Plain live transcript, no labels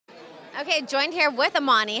Okay, joined here with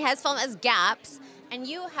Amani. His film is Gaps, and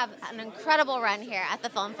you have an incredible run here at the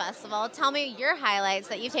film festival. Tell me your highlights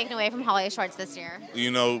that you've taken away from HollyShorts this year.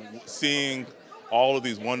 You know, seeing all of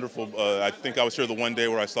these wonderful, I think I was here the one day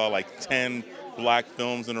where I saw like 10 black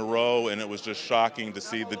films in a row, and it was just shocking to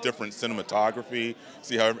see the different cinematography,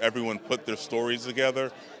 see how everyone put their stories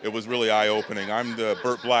together. It was really eye-opening. I'm the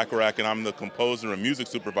Burt Blackarach, and I'm the composer and music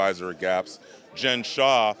supervisor at Gaps. Jen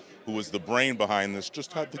Shaw, who was the brain behind this,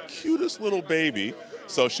 just had the cutest little baby,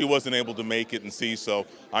 so she wasn't able to make it and see, so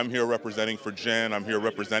I'm here representing for Jen. I'm here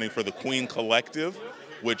representing for the Queen Collective,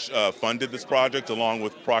 which funded this project along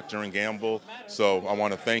with Procter & Gamble. So I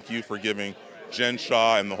want to thank you for giving Jen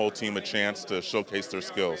Shaw and the whole team a chance to showcase their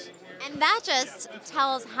skills. And that just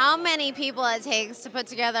tells how many people it takes to put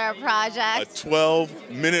together a project. A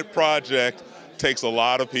 12-minute project takes a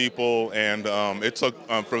lot of people, and it took,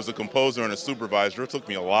 as a composer and a supervisor, it took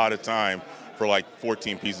me a lot of time for like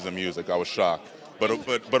 14 pieces of music. I was shocked, but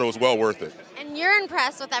it was well worth it. And you're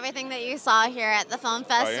impressed with everything that you saw here at the film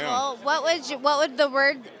festival. I am. What would the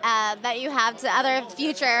word that you have to other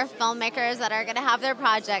future filmmakers that are going to have their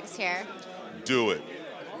projects here? Do it.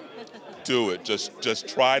 Do it. Just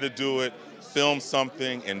try to do it. Film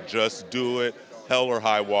something and just do it. Hell or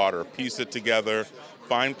high water. Piece it together.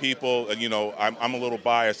 Find people. You know, I'm a little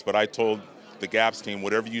biased, but I told the Gaps team,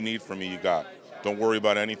 whatever you need from me, you got. Don't worry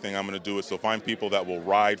about anything. I'm going to do it. So find people that will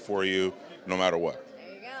ride for you no matter what.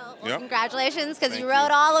 There you go. Well, Yep. Congratulations, because you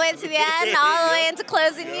rode all the way to the end, all the way into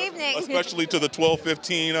closing evening. Especially to the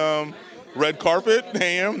 12:15 red carpet.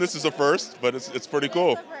 Damn, this is a first, but it's pretty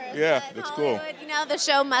cool. Yeah, it's cool. You know, the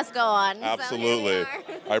show must go on. Absolutely.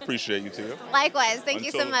 So I appreciate you, Tia. Likewise. Thank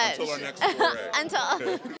you so much. Until our next foray.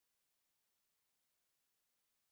 Until.